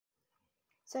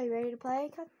So you ready to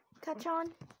play, Kachan?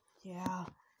 Yeah.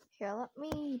 Here, let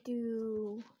me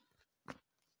do...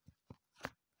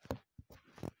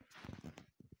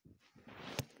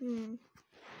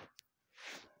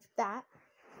 that.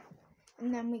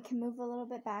 And then we can move a little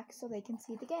bit back so they can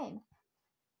see the game.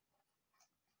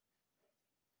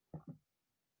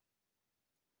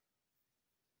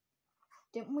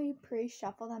 Didn't we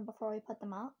pre-shuffle them before we put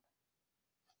them up?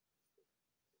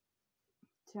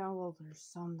 Yeah, well, there's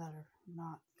some that are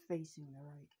not facing the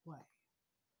right way.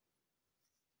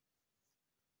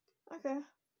 Okay.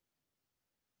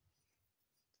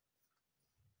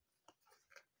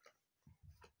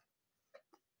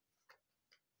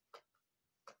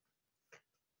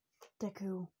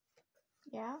 Deku.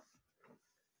 Yeah?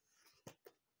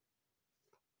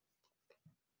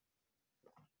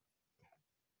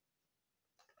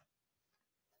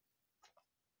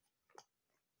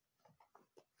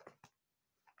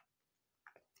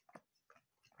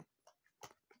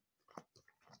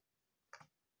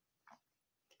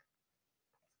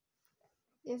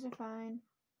 These are fine.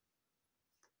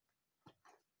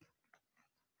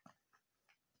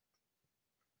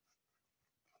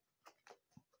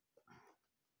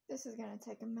 This is gonna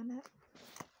take a minute.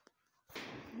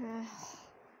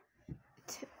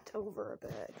 Tipped over a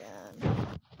bit again.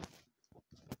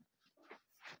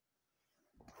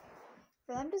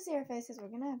 For them to see our faces, we're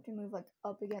gonna have to move like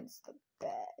up against the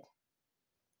bed.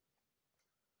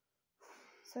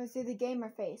 So it's either game or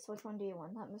face. Which one do you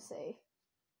want them to see?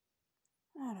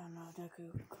 I don't know, Deku.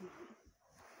 Come on.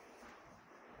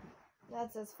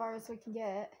 That's as far as we can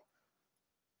get.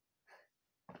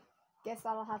 Guess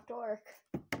that'll have to work.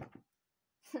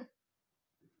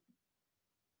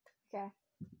 Okay.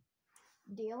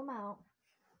 Deal them out.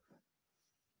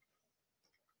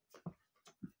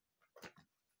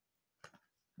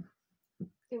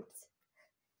 Oops.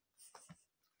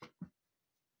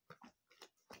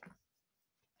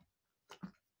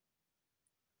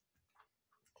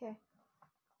 Okay.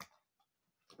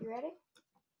 You ready?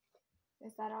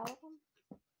 Is that all of them?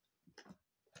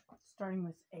 Starting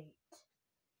with 8.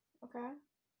 Okay.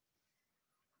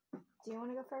 Do you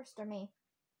want to go first or me?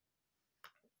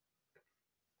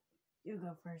 You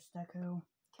go first, Deku.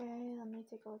 Okay, let me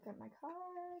take a look at my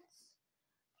cards.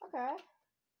 Okay.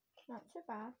 Not too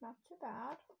bad, not too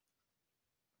bad.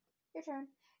 Your turn.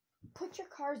 Put your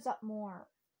cards up more.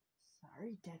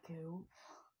 Sorry, Deku.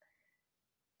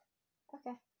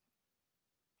 Okay.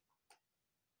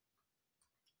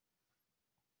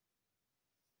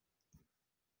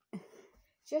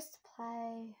 Just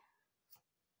play.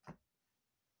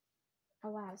 Oh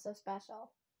wow, so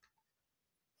special.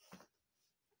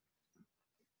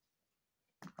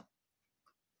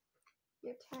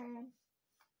 Your turn.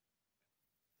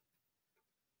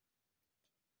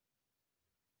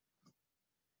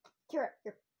 You're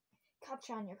catch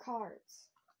on your cards.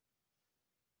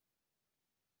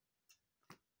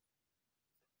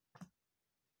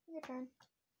 Your turn.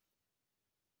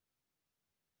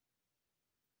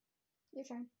 Your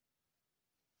turn.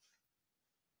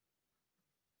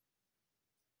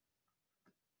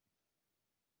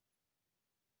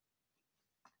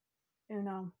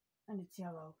 Uno, and it's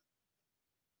yellow.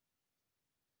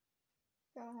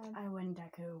 Go ahead. I win,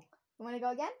 Deku. You want to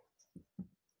go again?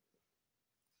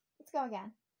 Let's go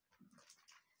again.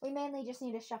 We mainly just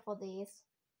need to shuffle these.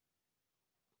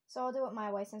 So I'll do it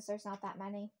my way since there's not that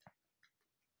many.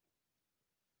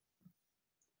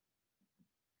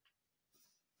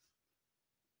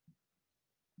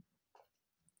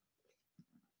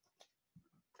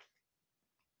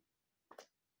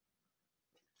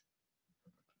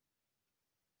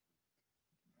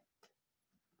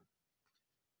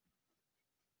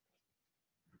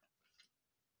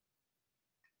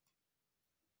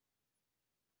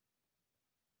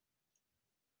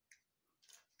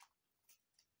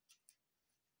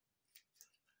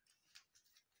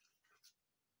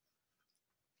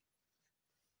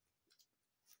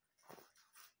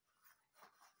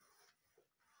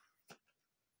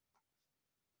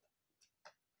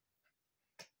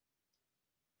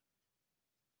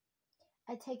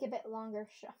 I take a bit longer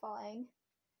shuffling.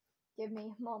 Give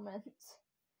me a moment.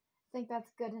 I think that's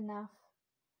good enough.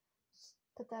 Just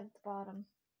put that at the bottom.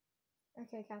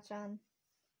 Okay, Kachan.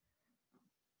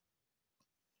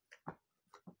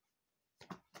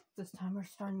 This time we're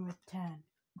starting with 10.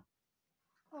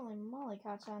 Holy moly,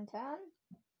 Kachan. 10?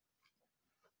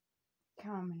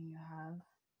 Count how many you have.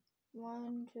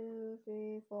 1, 2,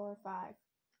 3, 4, 5.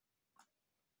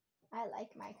 I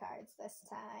like my cards this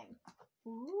time.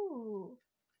 Ooh.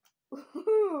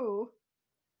 Ooh.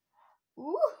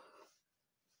 Ooh.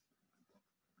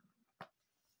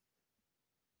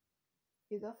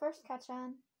 You go first,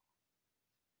 Kachan.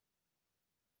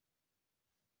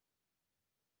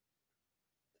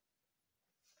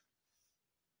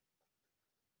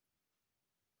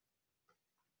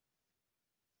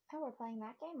 Oh, we're playing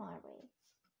that game, are we?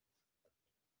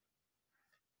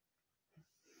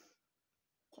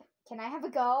 Can I have a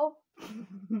go?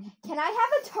 Can I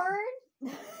have a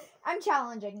turn? I'm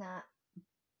challenging that.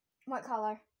 What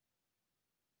color?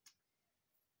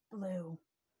 Blue.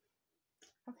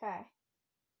 Okay.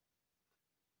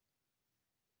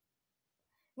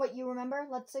 What, you remember?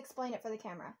 Let's explain it for the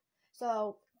camera.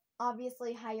 So,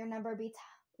 obviously, higher number beats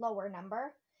lower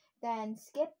number. Then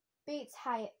skip beats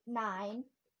 9.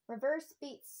 Reverse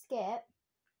beats skip.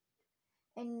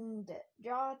 And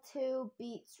draw 2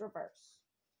 beats reverse.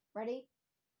 Ready?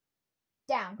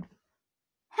 Down.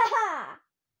 Ha ha!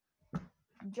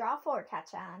 Draw 4,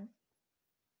 Kachan.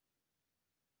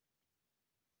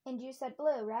 And you said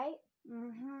blue, right?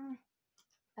 Mm-hmm.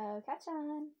 Oh,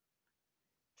 Kachan.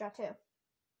 Draw 2.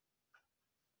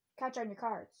 Catch on your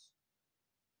cards.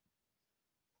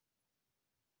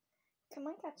 Come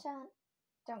on, Kachan.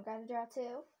 Don't gotta draw 2.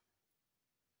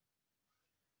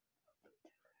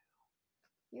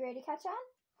 You ready, Kachan?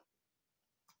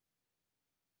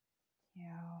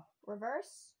 Yeah.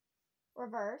 Reverse.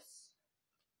 Reverse.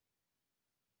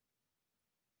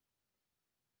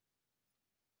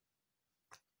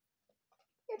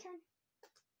 Your turn.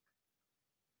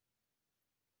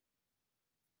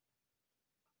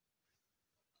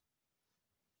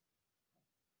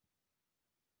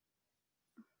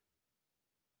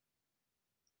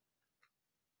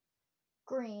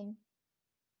 Green.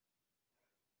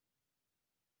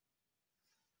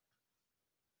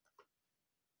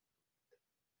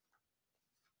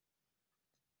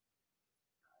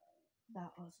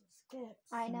 That was a skip.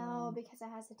 I know, so- because it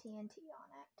has a TNT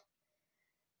on it.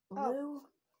 Blue.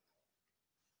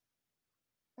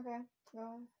 Okay,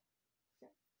 go.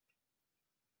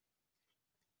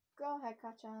 Go ahead,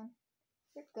 Kachan.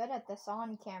 You're good at this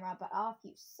on camera, but off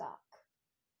you suck.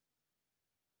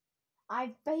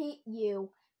 I've beat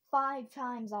you 5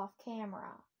 times off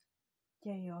camera.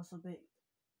 Yeah, you also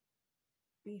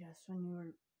beat us when you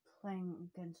were playing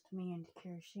against me and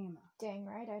Kirishima. Dang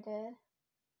right I did.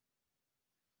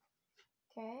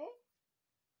 Okay.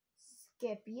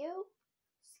 Skip you.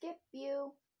 Skip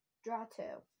you. Draw 2.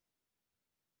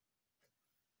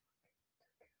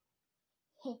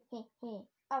 Heh heh heh.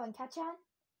 Oh, and Kachan?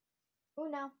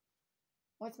 Uno.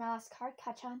 What's my last card,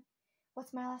 Kachan?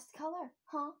 What's my last color?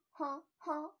 Huh? Huh?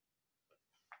 Huh?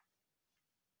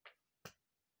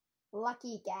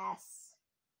 Lucky guess.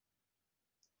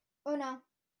 Uno.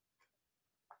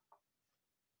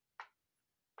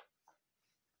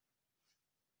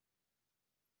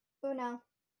 Uno.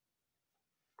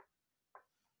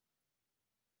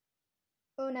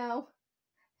 Uno.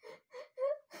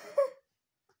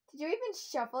 Did you even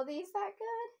shuffle these that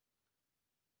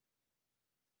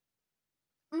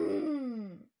good?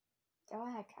 Go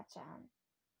ahead, Kachan.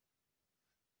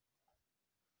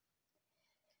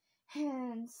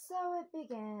 And so it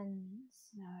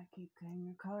begins. Now I keep getting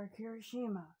your color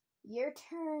Kirishima. Your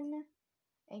turn.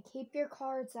 And keep your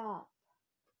cards up.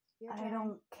 Your turn. I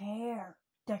don't care,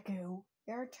 Deku.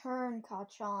 Your turn,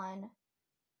 Kachan.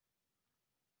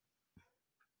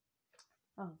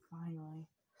 Oh, finally.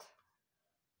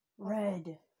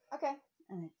 Red. Okay.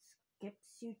 And it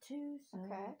skips you too, so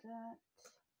Okay. that.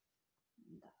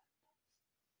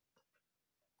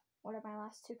 What are my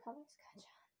last 2 colors, Kachan?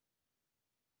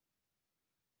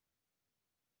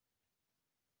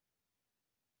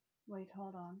 Wait,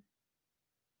 hold on.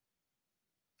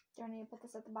 Do I need to put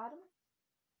this at the bottom?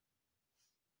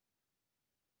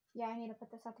 Yeah, I need to put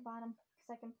this at the bottom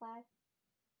because I can fly.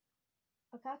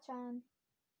 Oh, Kachan.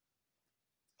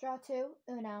 Draw 2.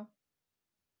 Uno.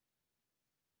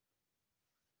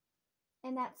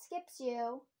 And that skips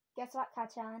you. Guess what,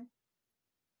 Kachan?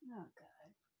 Oh,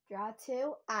 God. Draw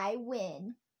 2. I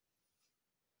win.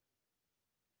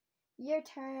 Your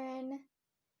turn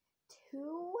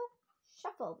to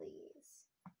shuffle these.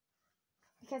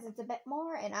 Because it's a bit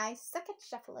more and I suck at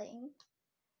shuffling.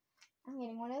 I'm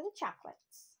getting one of the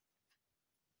chocolates.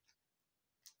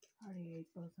 I already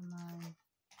ate both of mine.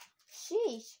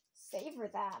 Sheesh. Savor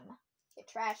them. You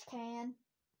trash can.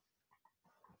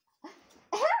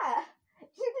 Ah!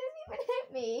 You didn't even hit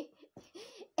me.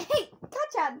 Hey,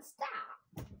 Kachan,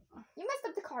 stop. You messed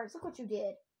up the cards. Look what you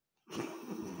did.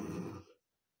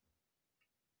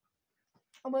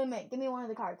 Oh, wait a minute. Give me one of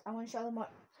the cards. I want to show them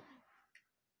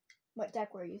what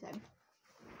deck we're using.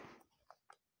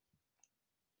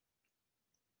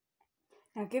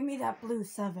 Now give me that blue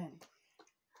 7.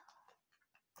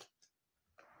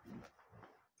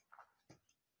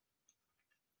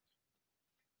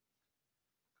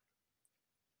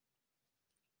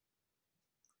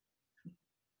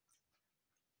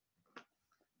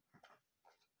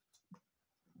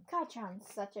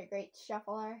 Kachan's such a great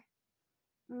shuffler.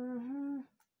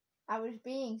 I was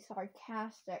being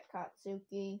sarcastic,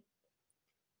 Katsuki.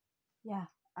 Yeah,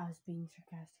 I was being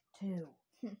sarcastic too.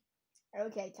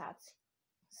 Okay,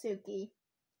 Katsuki.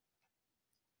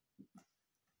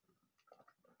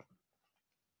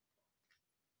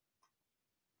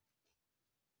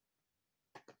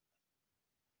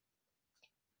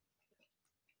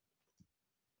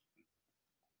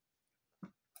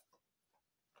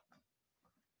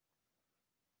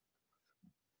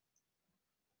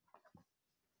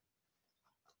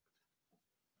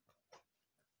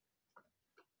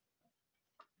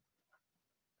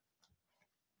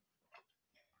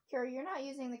 Kira, you're not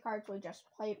using the cards we just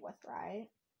played with, right?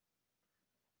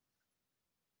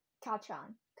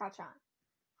 Kachan.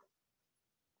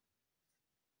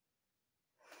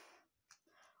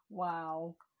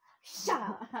 Wow. Shut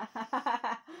up.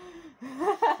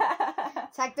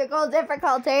 Technical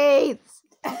difficulties.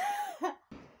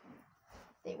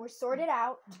 They were sorted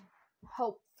out,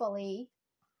 hopefully.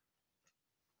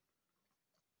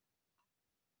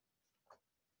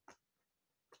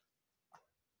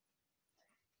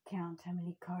 Count how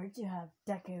many cards you have,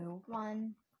 Deku.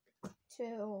 1,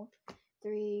 2,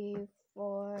 3,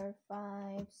 4,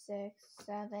 5, 6,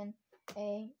 7,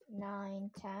 8,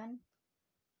 9, 10.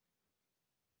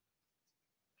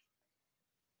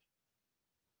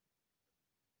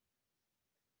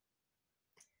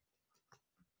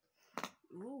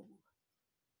 Ooh.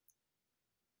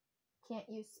 Can't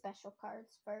use special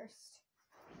cards first.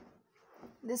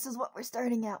 This is what we're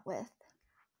starting out with.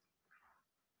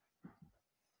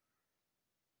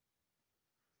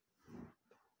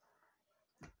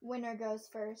 Winner goes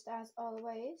first, as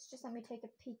always. Just let me take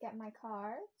a peek at my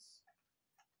cards.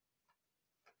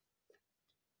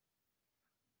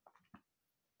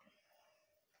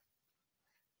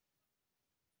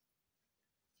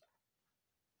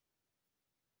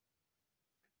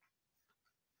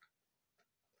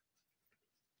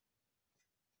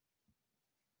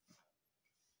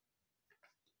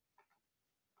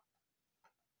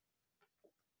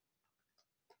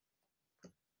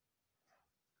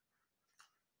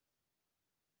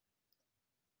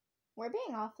 We're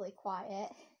being awfully quiet.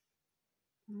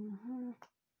 Come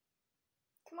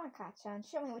on, Kachan.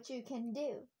 Show me what you can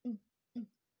do.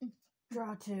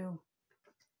 Draw 2. Do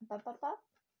I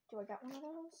got one of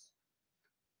those?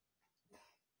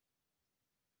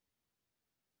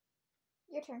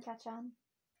 Your turn, Kachan.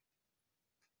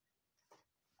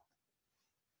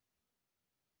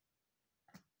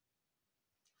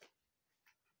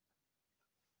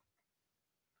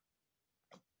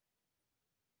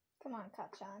 Come on,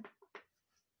 Kachan.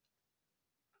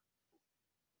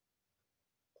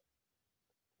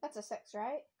 That's a 6,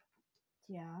 right?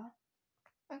 Yeah.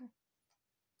 Okay.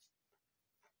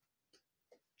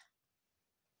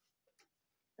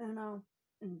 Uno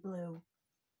in blue.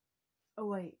 Oh,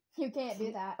 wait. You can't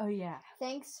do that. Oh, yeah.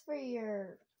 Thanks for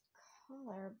your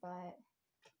color, but...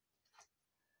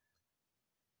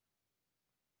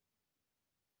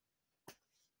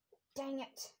 Dang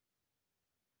it.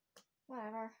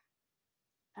 Whatever.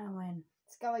 I win.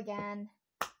 Let's go again.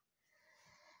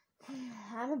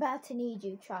 I'm about to need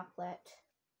you, Chocolate.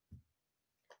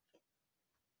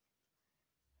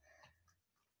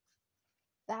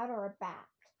 That or a bat.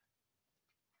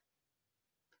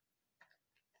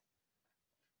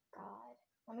 God.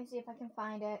 Let me see if I can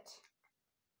find it.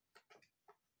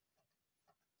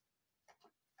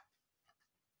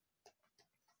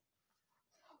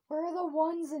 Where are the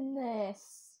ones in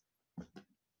this?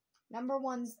 Number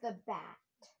 1's the bat.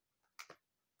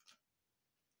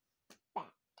 Bat.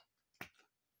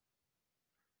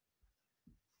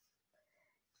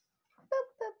 Boop,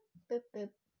 boop, boop, boop.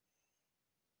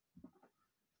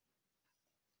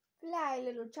 Fly,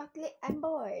 little chocolate, I'm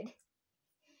bored.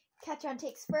 Kachan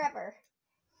takes forever.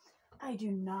 I do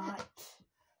not.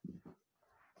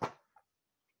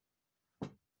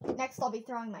 Next, I'll be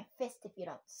throwing my fist if you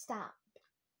don't stop.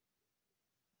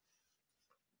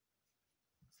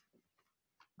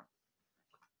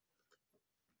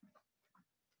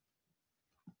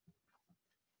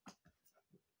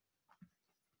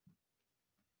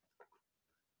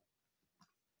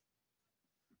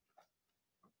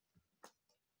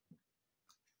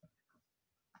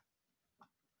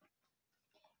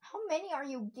 How many are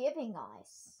you giving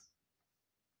us?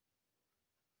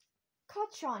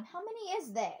 Kachan, how many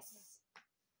is this?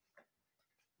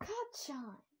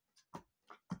 Kachan.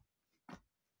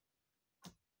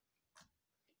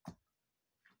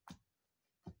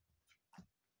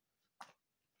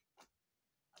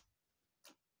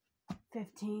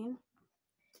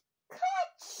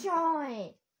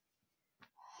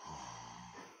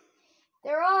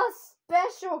 They're all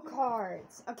special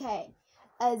cards. Okay.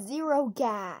 A zero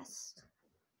gas.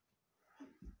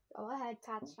 Go ahead,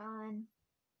 Kachan.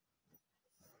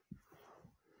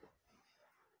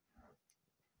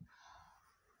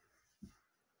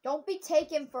 Don't be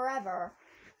taking forever.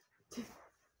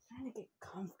 Trying to get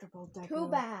comfortable, Deku. Too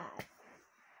bad.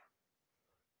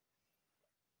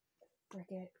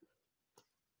 Frick it.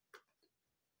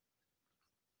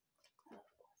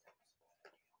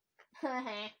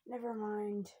 Never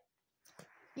mind.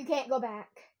 You can't go back.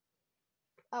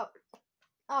 Oh,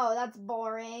 that's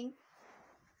boring.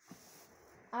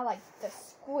 I like the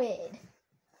squid.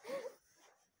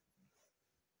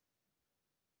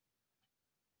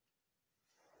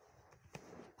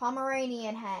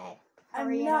 Pomeranian head.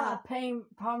 Hurry I'm it not up. paying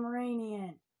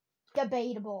Pomeranian.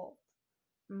 Debatable.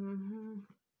 Mm-hmm.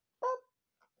 Boop.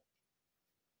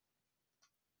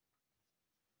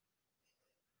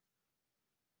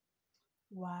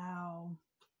 Wow.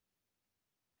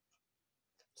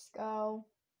 Just go.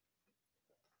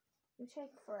 You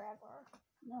take forever.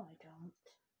 No, I don't.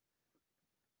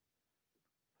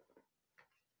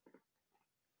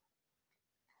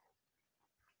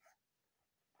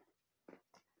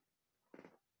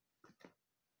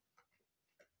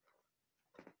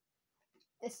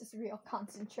 This is real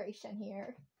concentration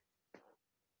here.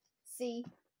 See?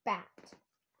 Bat.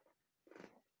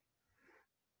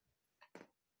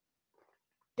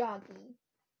 Doggy.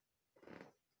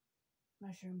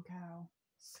 Mushroom cow.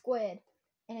 Squid.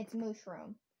 And it's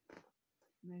mushroom.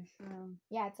 Mushroom.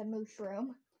 Yeah, it's a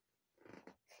mushroom.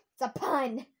 It's a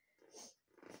pun.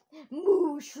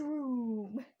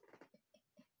 Mushroom.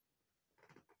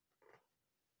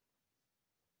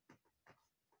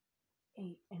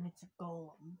 Eight, and it's a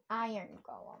golem. Iron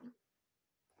golem.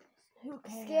 Who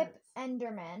cares? Skip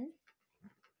Enderman.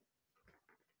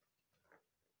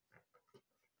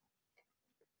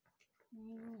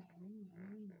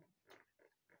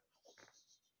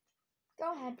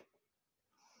 Go ahead.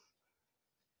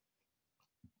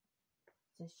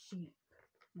 It's a sheep.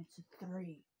 It's a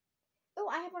 3. Oh,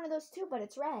 I have one of those too, but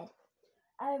it's red.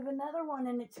 I have another one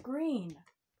and it's green.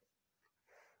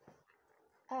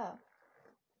 Oh.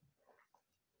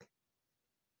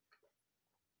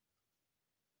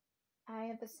 I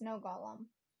have a snow golem.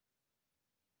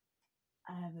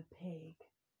 I have a pig.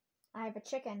 I have a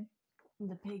chicken. And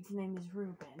the pig's name is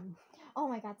Reuben. Oh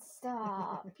my god,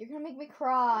 stop. You're gonna make me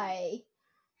cry.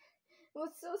 It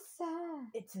was so sad.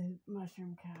 It's a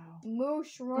mushroom cow.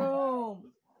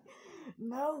 Mushroom.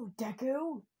 No,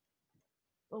 Deku.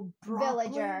 Oh, broccoli.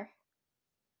 Villager.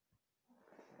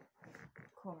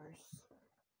 Of course.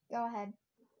 Go ahead.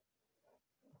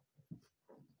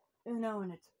 Uno,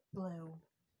 and it's blue.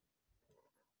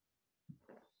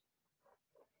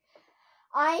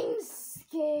 I'm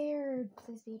scared.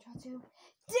 Please be a draw 2.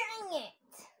 Dang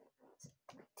it!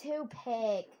 2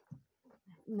 pig.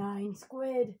 9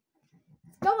 squid.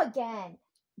 Go again.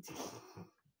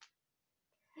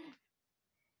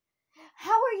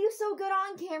 How are you so good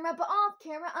on camera, but off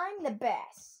camera, I'm the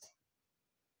best?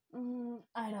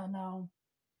 I don't know.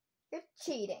 You're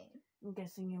cheating. I'm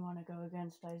guessing you want to go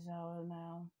against Aizawa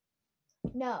now.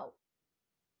 No.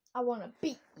 I want to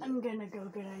beat you. I'm gonna go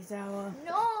get Aizawa.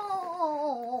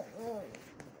 No!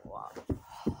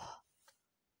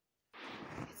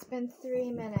 It's been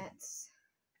 3 minutes.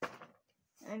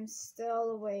 I'm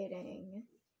still waiting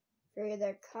for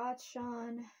either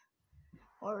Kachan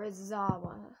or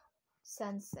Izawa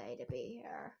Sensei to be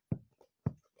here.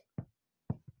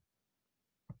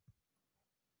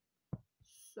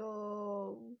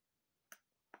 So...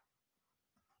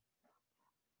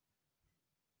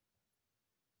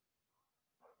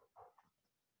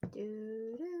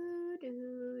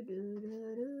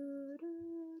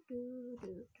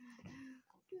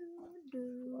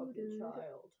 Lovely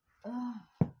child.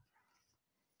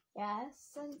 Yes,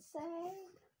 Sensei?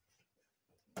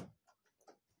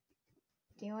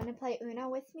 Do you want to play Uno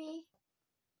with me?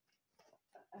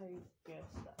 I guess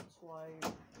that's why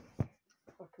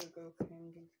Bakugo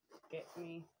came to get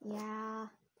me. Yeah.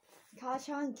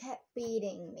 Kachan kept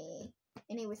beating me,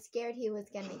 and he was scared he was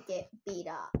gonna get beat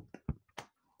up. Too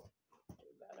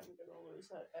bad I'm gonna lose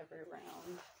that every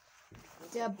round.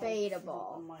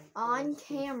 Debatable. On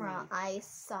camera, I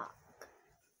suck.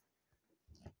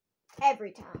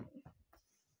 Every time.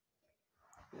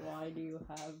 Why do you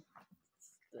have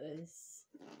this?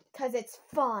 'Cause it's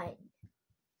fun.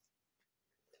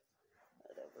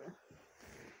 Whatever.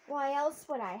 Why else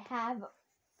would I have a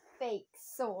fake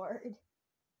sword?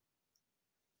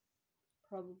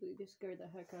 Probably to scare the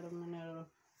heck out of Mineta.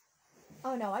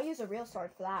 Oh no, I use a real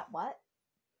sword for that. What?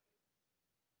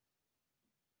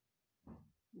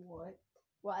 What?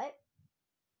 What?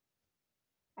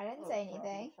 I didn't Oh, say problem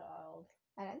anything. child.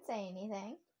 I didn't say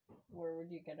anything. Where would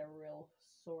you get a real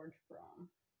sword from?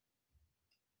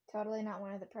 Totally not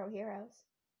one of the pro heroes.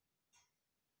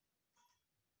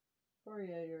 Or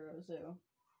yeah, you're a zoo.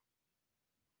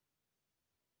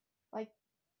 Like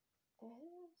this.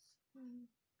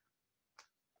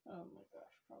 Oh my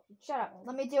gosh, problem Shut up. child.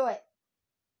 Let me do it.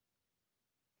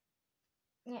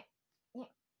 Yeah. Yeah.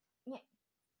 Yeah.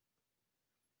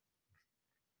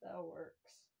 That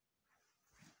works.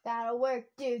 That'll work.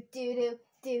 Do do do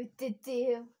do do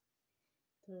do.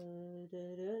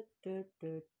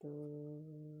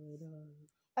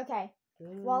 Okay.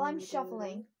 While I'm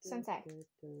shuffling, Sensei.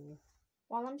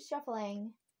 While I'm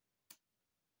shuffling,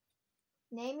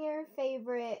 name your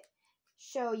favorite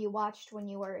show you watched when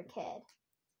you were a kid.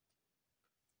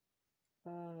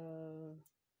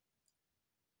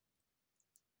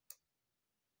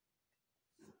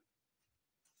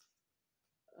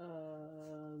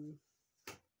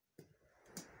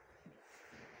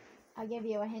 I'll give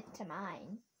you a hint to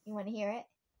mine. You want to hear it?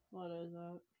 What is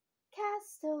that?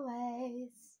 Castaways.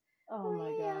 Oh my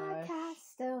We are gosh.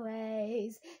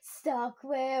 castaways, stuck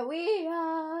where we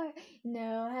are.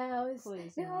 No house,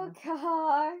 Please, no no.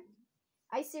 car.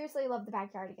 I seriously love the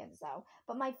Backyardigans though,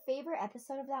 but my favorite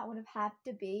episode of that would have had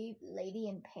to be Lady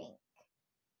in Pink.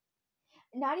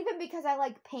 Not even because I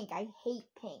like pink, I hate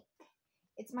pink.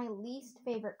 It's my least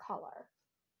favorite color.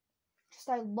 Just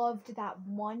I loved that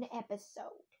one episode.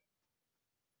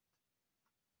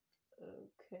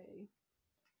 Okay.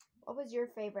 What was your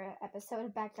favorite episode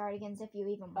of Backyardigans if you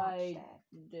even watched I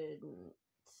it? didn't.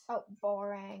 Oh,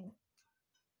 boring.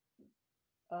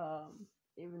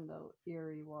 Even though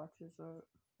Erie watches it.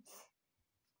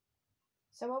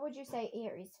 So what would you say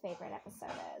Erie's favorite episode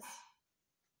is?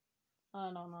 I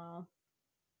don't know.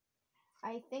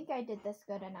 I think I did this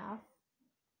good enough.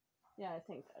 Yeah, I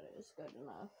think that is good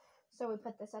enough. So we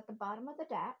put this at the bottom of the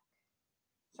deck.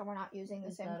 So we're not using the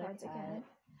Is same that a cards cat? again.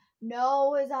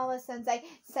 No, Izawa Sensei.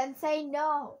 Sensei,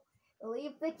 no.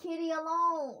 Leave the kitty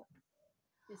alone.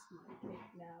 It's my kid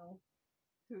now.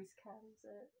 Whose cat is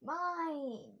it?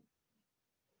 Mine.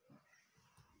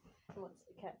 What's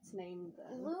the cat's name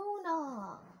then?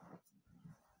 Luna.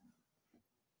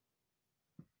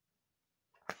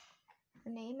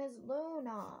 Her name is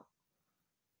Luna.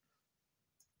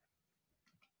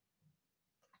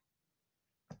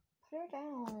 Put her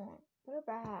down. Put her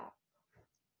back.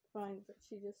 Fine, but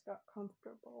she just got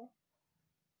comfortable.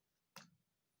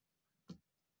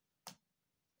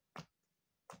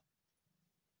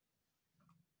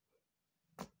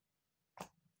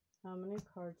 How many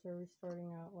cards are we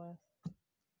starting out with?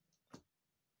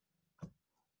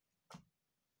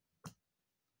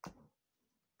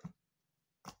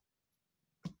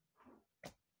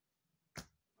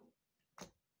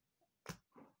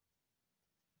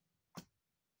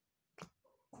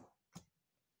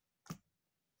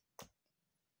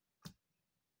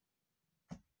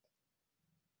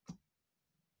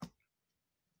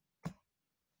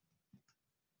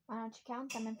 Why don't you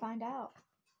count them and find out?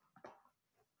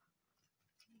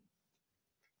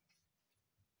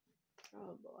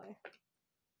 Oh boy.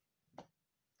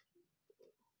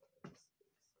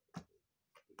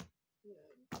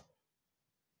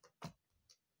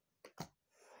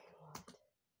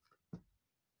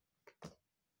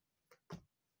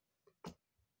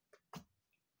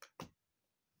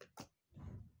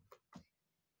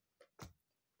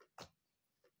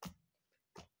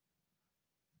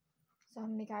 So how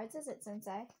many cards is it,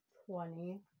 Sensei?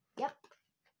 20. Yep.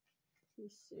 You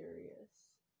serious?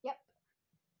 Yep.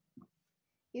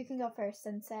 You can go first,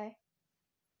 Sensei.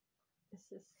 It's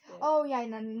just Oh yeah,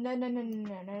 no.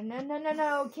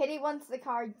 Kitty wants the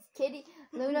cards. Kitty,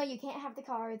 Luna, you can't have the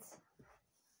cards.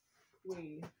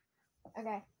 we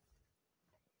Okay.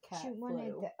 cat She flu.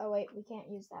 wanted the. Oh wait, we can't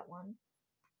use that one.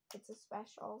 It's a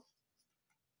special.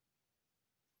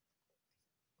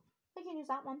 We can use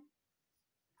that one.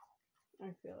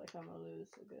 I feel like I'm gonna lose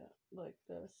again, like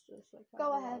this, just like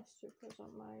Go I ahead. lost to because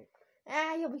I'm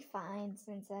like. You'll be fine,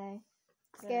 Sensei.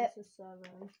 Skip. There's a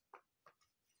 7.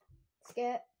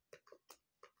 Skip.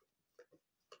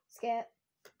 Skip.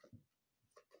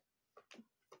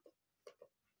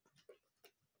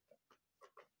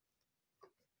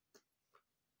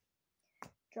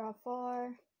 Draw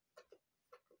 4.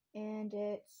 And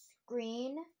it's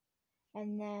green.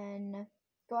 And then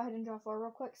go ahead and draw 4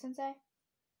 real quick, Sensei.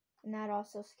 And that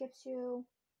also skips you.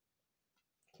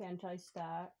 Can't I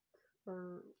stack?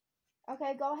 Or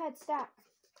Okay, go ahead, stack.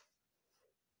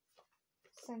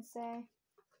 Sensei.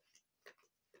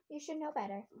 You should know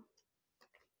better.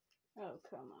 oh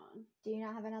come on. Do you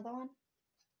not have another one?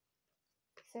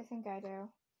 Because I think I do.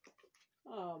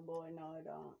 Oh boy, no I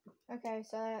don't. Okay,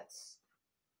 so that's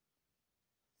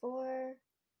 4,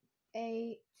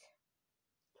 8,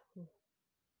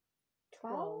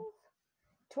 12?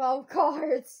 12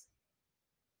 cards.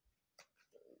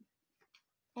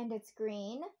 And it's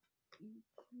green.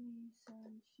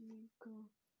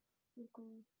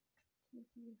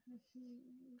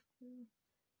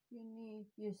 You need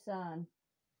your son.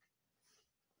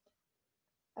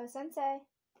 Oh, Sensei.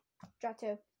 Draw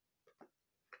 2.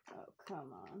 Oh,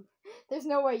 come on. There's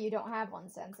no way you don't have one,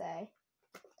 Sensei.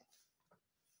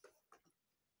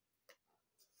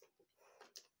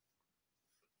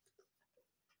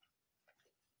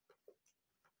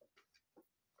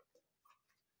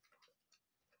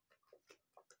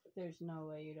 There's no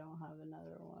way you don't have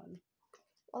another one.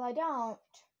 Well, I don't.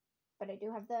 But I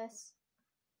do have this.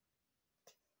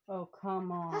 Oh,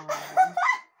 come on.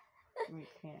 We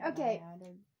can't. Okay.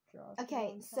 Draw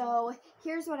Okay, two so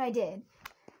here's what I did.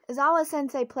 Izawa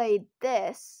Sensei played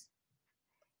this.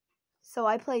 So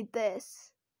I played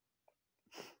this.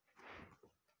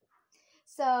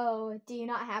 So, do you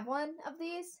not have one of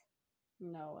these?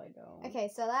 No, I don't. Okay,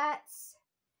 so that's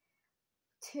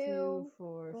 2,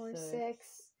 4,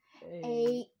 6, 8.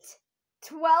 8,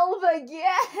 12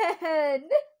 again!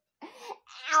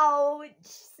 Ouch,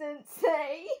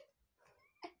 Sensei.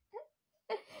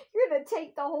 You're gonna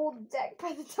take the whole deck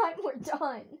by the time we're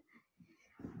done.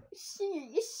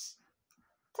 Sheesh.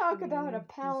 Talk about a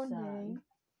pounding.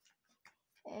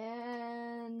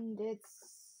 And it's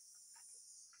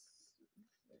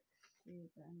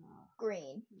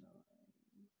green.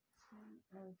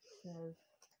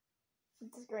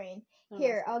 It's green.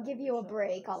 Here, I'll give you a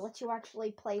break. I'll let you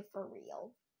actually play for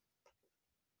real.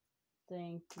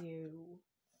 Thank you,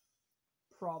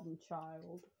 problem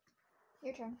child.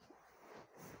 Your turn.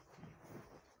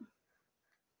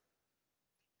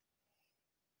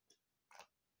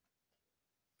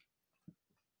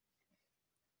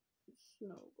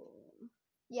 Snow golem.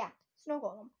 Yeah, snow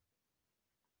golem.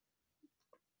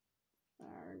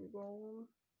 Iron golem.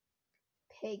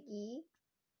 Piggy.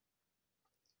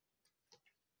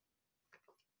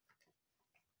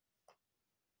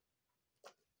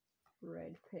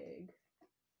 Red pig.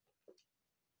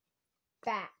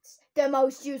 Bats. The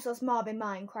most useless mob in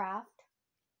Minecraft.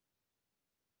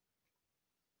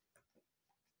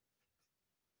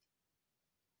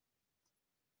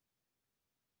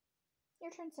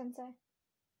 Your turn, Sensei.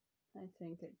 I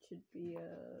think it should be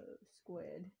a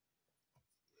squid.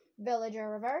 Villager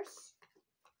reverse.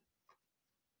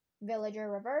 Villager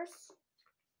reverse.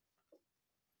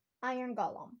 Iron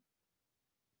golem.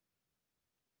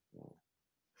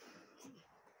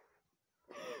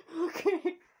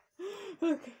 Okay.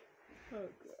 Okay.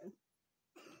 Okay.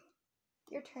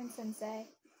 Your turn, Sensei.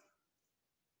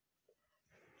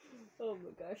 Oh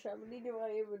my gosh, how many do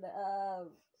I even have?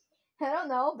 I don't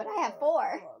know, but I have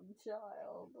 4.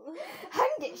 Child.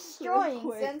 I'm destroying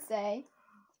Quick. Sensei.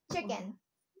 Chicken.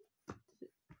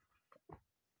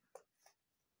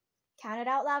 Count it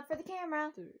out loud for the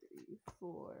camera. 3,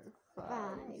 4,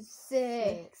 5,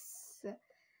 6.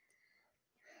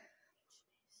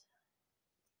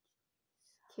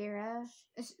 Kira.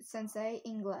 Sensei,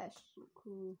 English.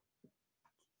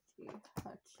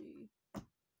 Hachi.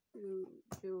 You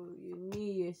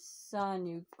need your son,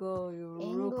 you go, you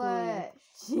English.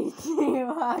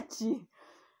 Hachi.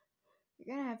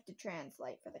 You're gonna have to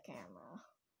translate for the camera.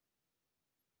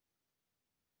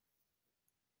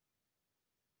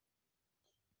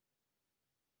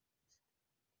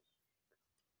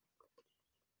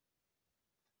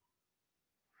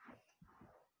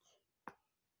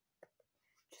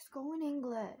 Just go in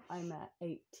English. I'm at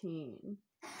 18.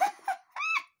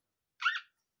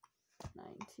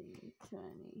 19,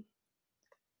 20.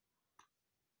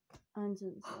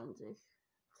 21,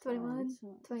 21,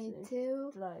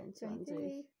 22,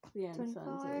 23,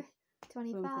 24,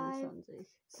 25,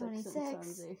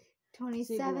 26,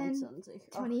 27,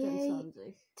 28,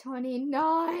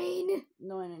 29,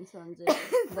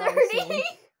 30,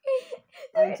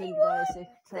 31,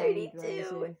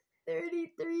 32,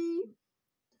 33,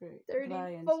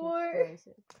 34,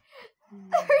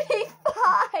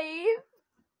 35.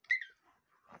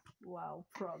 Wow,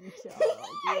 problem child.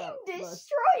 I'm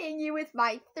destroying you with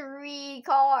my 3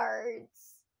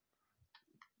 cards.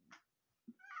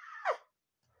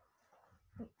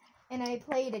 And I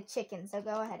played a chicken, so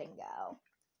go ahead and go.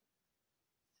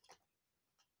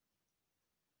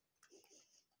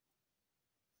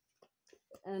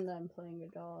 And I'm playing a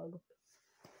dog.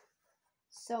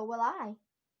 So will I.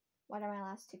 What are my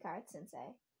last 2 cards,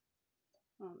 Sensei?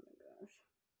 Oh my gosh.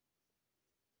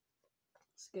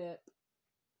 Skip.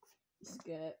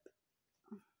 Skip.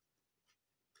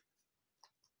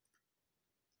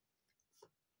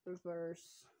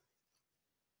 Reverse.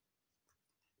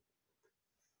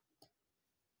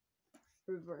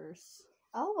 Reverse.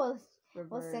 Oh, well,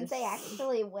 Reverse. since they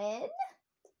actually win?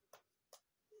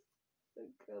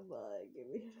 Come on, give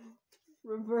me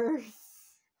reverse.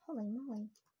 Holy moly.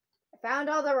 I found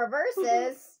all the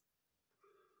reverses.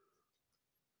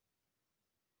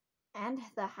 And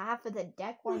the half of the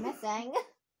deck we're missing.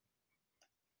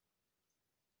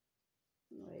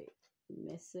 Wait,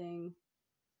 missing.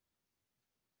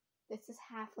 This is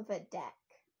half of a deck.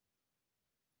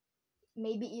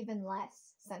 Maybe even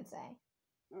less, Sensei.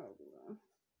 Oh, no.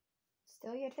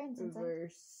 Still your turn, Sensei.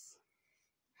 Reverse.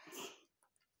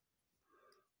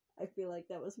 I feel like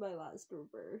that was my last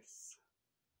reverse.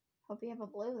 Hope you have a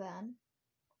blue then.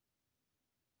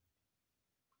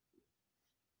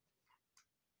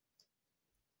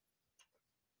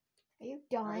 Are you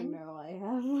done? I know I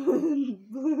have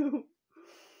blue.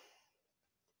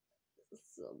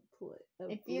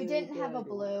 If you didn't have a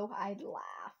blue, I'd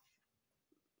laugh.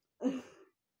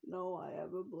 No, I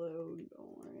have a blue.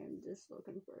 Don't worry, I'm just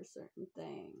looking for a certain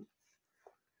thing.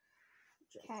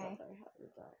 Just thought I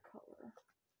had that color.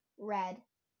 Red.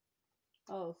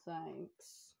 Oh,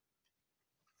 thanks.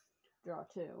 Draw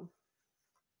 2.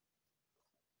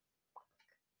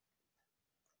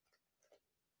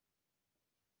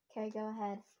 Okay, go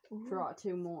ahead. Ooh. Draw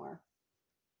 2 more.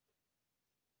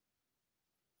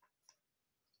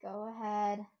 Go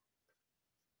ahead.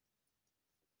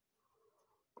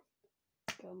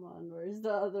 Come on, where's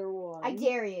the other one? I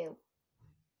dare you.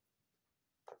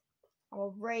 I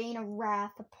will rain a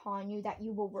wrath upon you that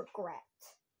you will regret.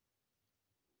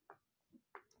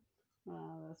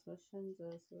 Wow, that's what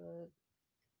Shinzo said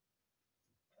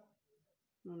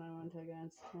when I went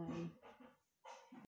against him.